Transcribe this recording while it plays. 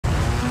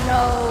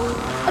no.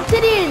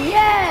 Obsidian,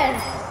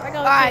 yes!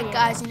 Alright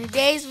guys, in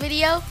today's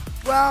video,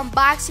 we're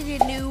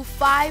unboxing a new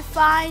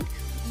FiFine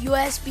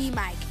USB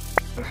mic.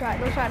 No shot.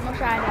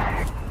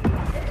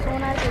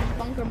 Someone has a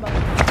bunker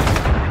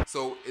button.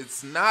 So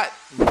it's not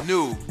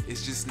new,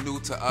 it's just new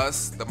to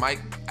us. The mic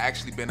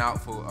actually been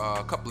out for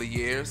a couple of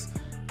years.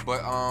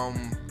 But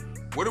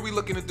what are we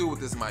looking to do with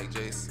this mic,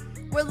 Jace?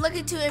 We're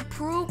looking to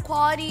improve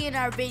quality in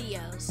our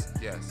videos.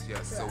 Yes.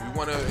 So we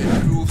want to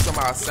improve some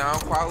of our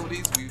sound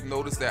qualities. We've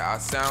noticed that our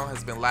sound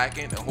has been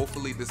lacking, and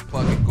hopefully this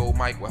plug and go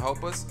mic will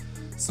help us.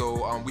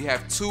 So we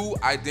have two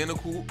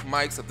identical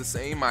mics of the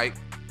same mic.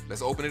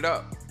 Let's open it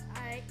up.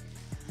 Alright.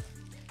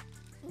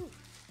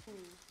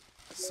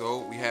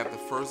 So we have the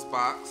first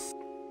box.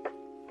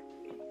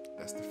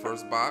 That's the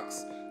first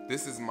box.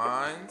 This is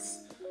mine's.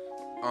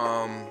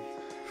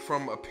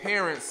 From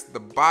appearance, the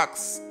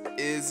box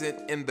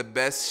isn't in the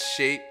best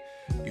shape.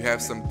 You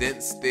have some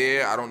dents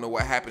there. I don't know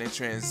what happened in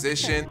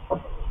transition.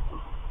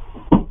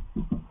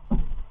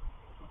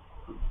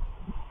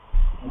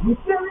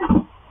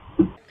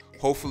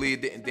 Hopefully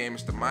it didn't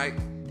damage the mic.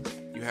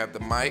 You have the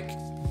mic,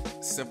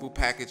 simple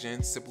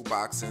packaging, simple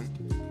boxing.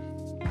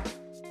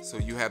 So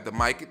you have the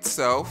mic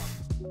itself.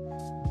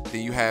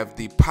 Then you have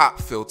the pop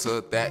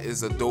filter. That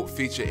is a dope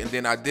feature. And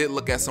then I did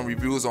look at some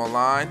reviews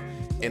online.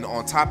 And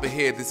on top of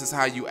here, this is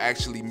how you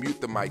actually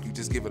mute the mic. You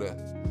just give it a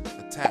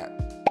tap.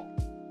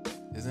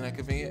 Isn't that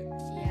convenient?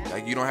 Yeah.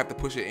 Like you don't have to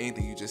push it or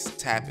anything. You just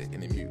tap it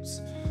and it mutes.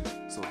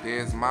 So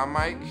there's my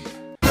mic.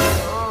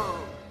 Oh.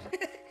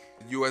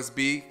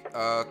 USB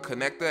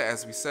connector,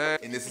 as we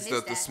said. And this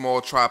is the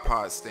small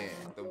tripod stand.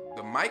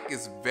 The mic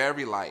is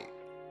very light.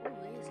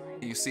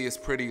 You see it's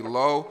pretty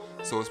low,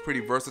 so it's pretty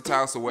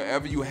versatile. So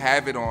wherever you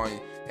have it on,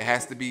 it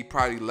has to be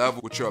probably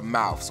level with your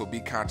mouth. So be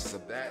conscious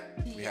of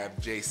that. We have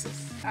Jace's.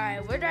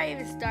 Alright, where do I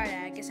even start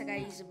at? I guess I gotta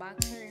use a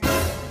box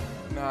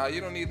cutter. Nah, you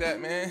don't need that,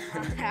 man.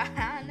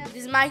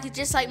 This mic is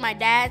just like my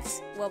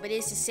dad's. Well, but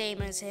it's the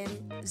same as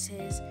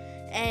his.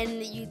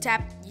 And you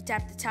tap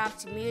the top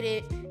to mute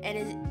it, and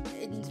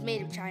it's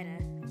made of China,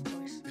 of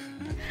course.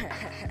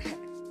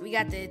 We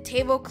got the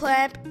table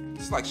clamp.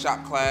 It's like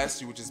shop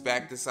class. You would just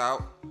back this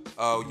out.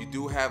 You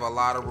do have a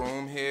lot of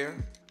room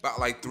here, about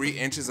like 3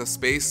 inches of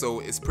space, so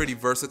it's pretty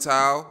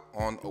versatile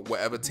on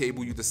whatever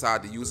table you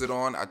decide to use it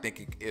on. I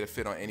think it'll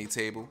fit on any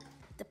table.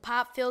 The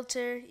pop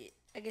filter,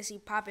 I guess you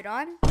pop it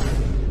on.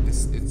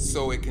 It's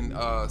so it can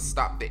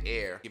stop the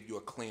air, give you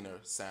a cleaner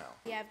sound.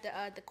 You have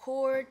the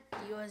cord,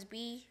 the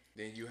USB.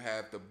 Then you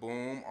have the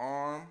boom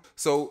arm.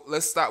 So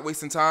let's stop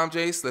wasting time,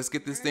 Jace. Let's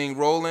get this thing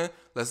rolling.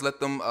 Let's let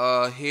them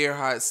hear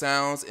how it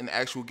sounds in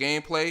actual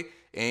gameplay.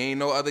 Ain't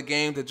no other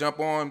game to jump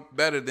on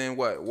better than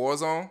what?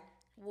 Warzone?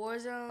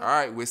 Warzone.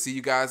 Alright, we'll see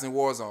you guys in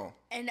Warzone.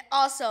 And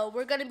also,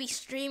 we're gonna be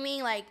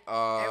streaming like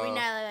every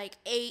night, like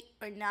 8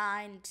 or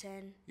 9,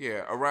 10.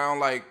 Yeah,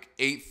 around like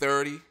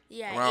 8:30.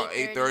 Yeah, around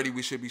 8:30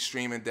 we should be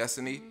streaming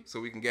Destiny,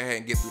 so we can get ahead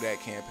and get through that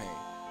campaign.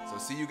 So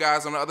see you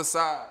guys on the other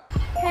side.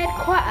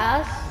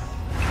 Headquarters.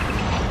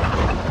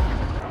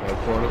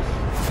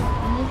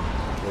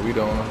 What we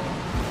doing?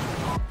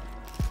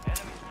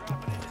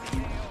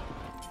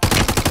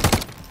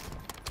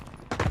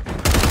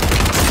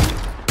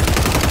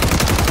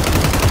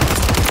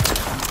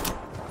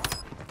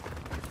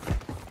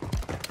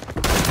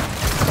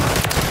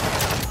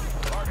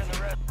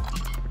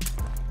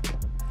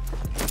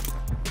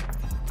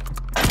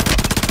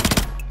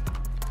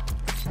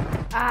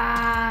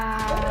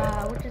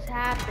 What just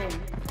happened?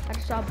 I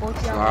just saw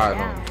both y'all Slide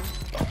down.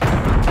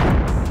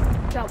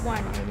 Got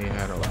one. And he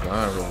had a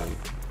gun really.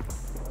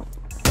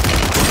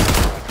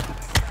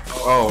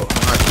 Oh,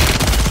 nice.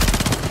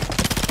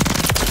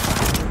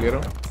 Get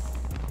him?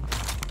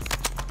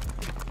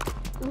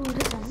 Ooh,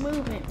 this is a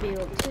movement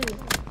field too.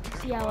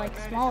 See how like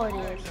small it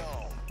is.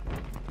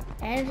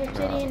 And it's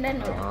Obsidian, then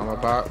no. Armor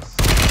box.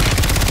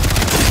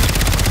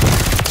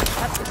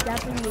 It's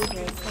definitely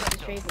movement because the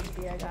strafing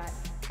speed I got.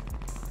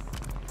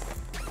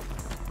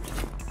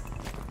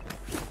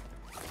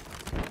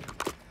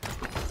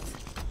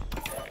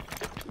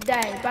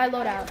 Dang, buy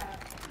loadout.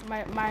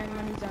 My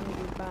money's on me,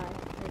 buy.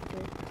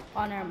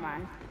 Oh, never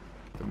mind.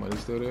 The money's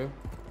still there?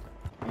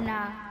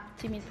 Nah,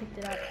 teammates picked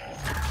it up.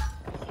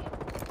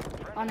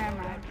 Oh, never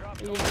mind.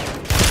 Yeah.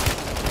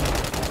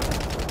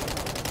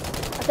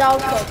 I thought I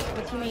was cooked,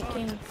 but teammate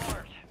came.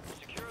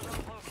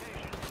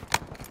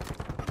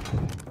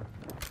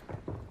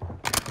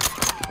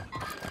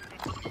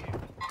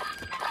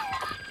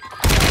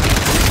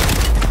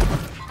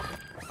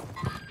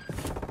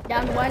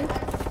 Down to one.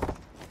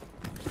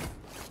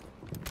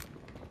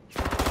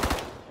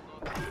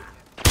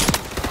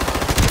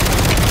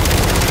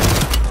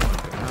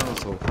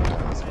 So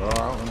fast, bro. I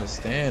don't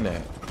understand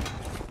that.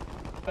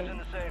 In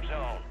the safe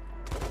zone.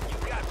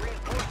 You've got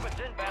reinforcements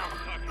inbound.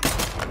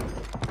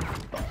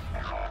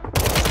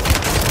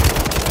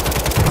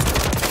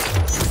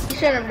 You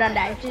shouldn't have done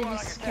that. You should have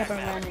just kept on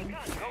running.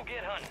 Go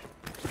get hunting.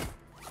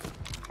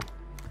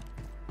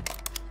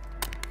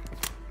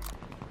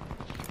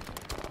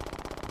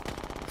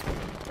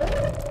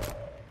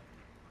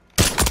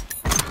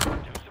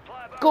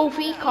 Go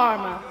feed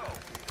Karma.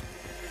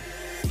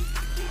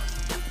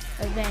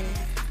 Avenge.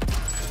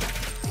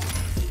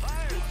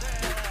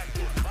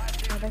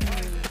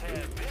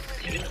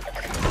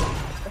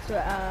 That's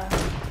what,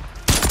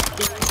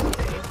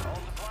 All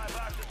supply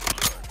boxes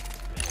secured.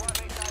 Squad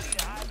mates ID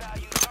a high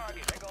value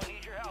target. They're gonna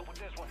need your help with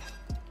this one.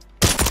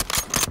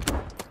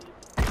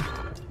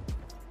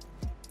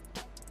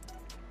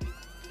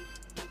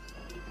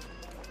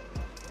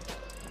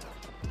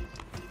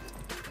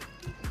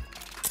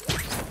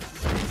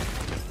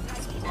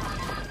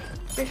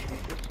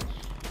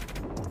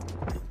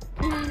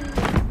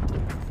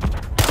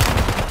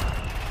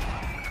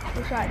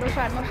 no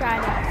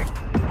shot.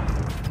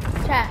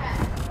 Chat.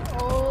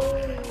 Oh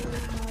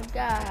my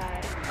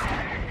god.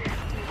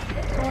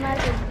 Someone has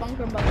this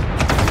bunker button.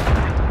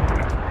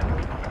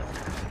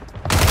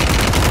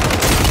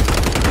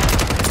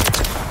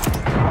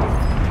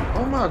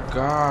 Oh my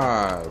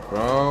god,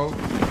 bro.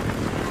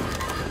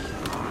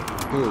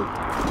 Dude.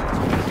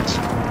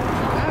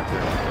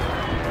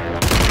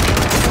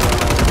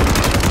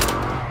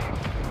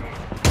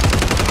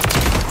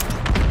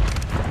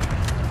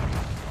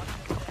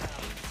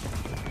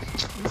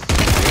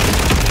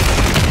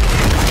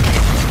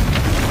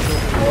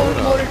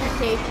 Motor to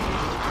safety.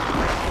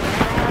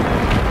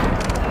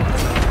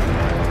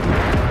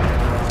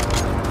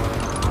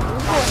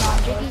 What's going on?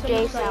 Jiggy,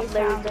 Jace, I'm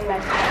literally the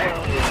best in the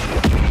world.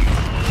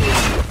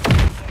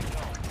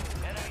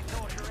 Enemy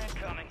soldier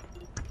incoming.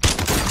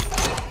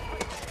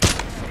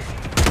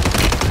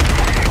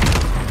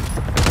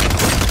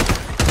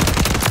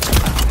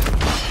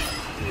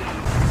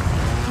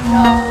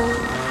 No.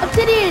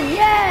 Obsidian,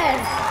 yes!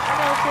 I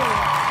got Obsidian.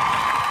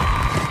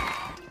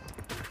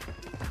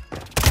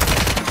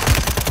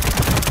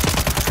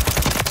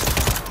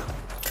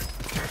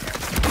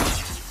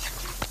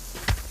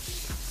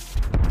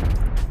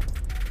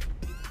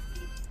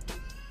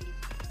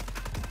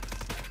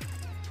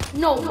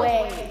 No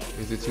way.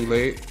 Is it too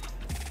late?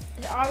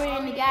 It's already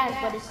in the gas,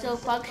 but it still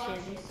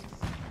functions.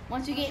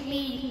 Once you get me,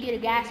 you can get a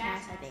gas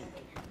mask, I think.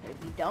 But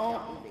if you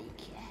don't, you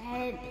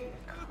can't.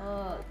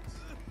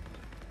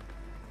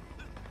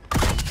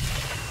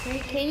 Hey,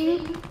 can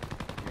you?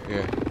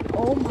 Yeah.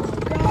 Oh my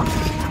god.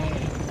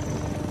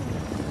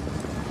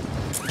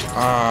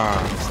 Ah,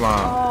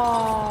 slime.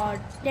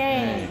 Oh,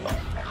 dang.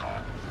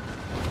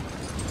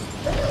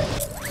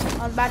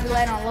 I was about to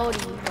land on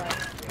loading, but.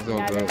 It's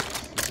all good.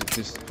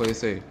 Just play it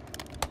safe.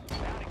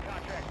 Bounty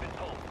contract been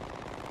pulled.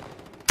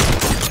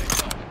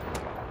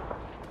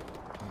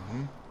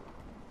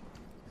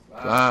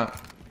 Slime.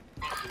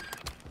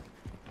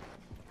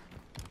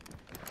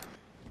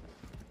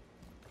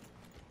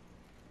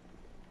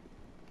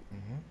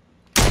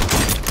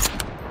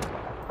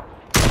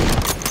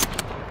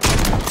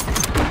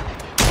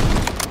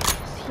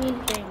 Team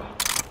thing.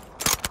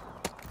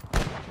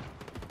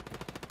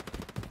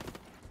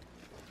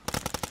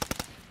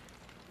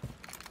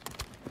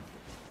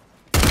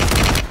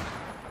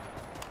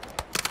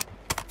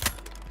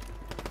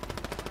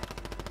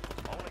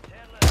 Only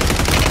 10 left.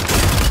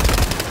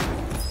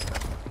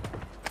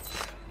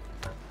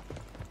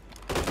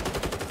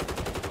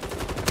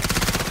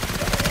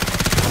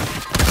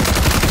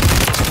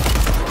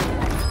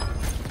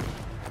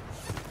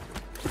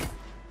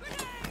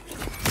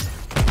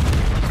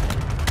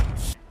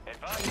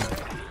 Advise you're in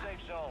the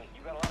safe zone.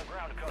 You got a lot of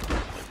ground to cover.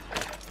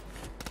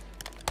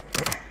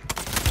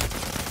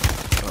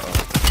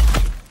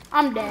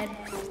 I'm dead.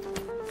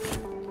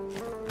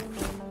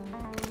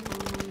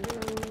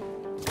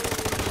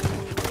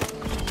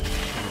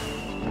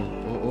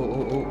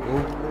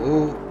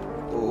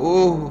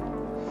 Oh.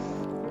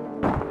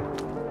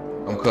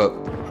 I'm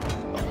cooked.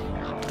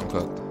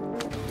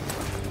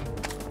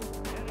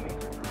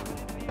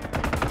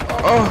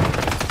 Oh,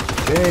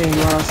 dang,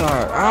 you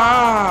outside.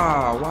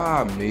 Ah,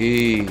 why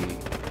me?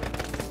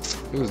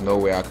 There was no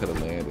way I could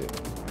have landed.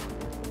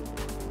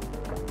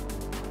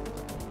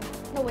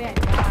 No way I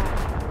died.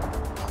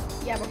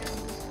 Yeah, but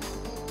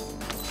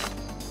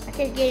I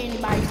can't get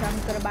anybody, so I'm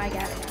just gonna buy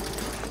gas.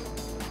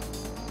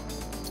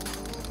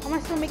 How am I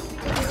still making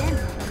damage?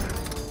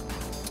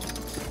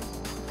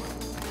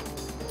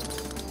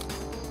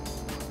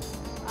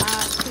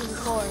 Two and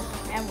four,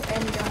 and we don't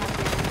have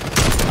gas.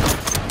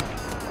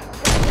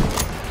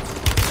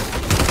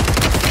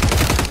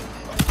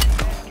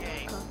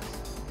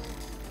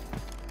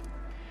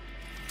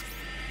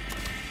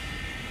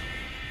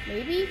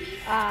 Maybe?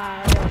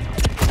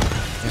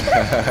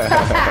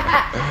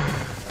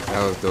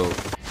 That was dope.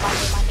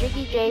 My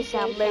Jiggy Jace,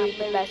 I'm literally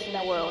the best in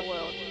the world.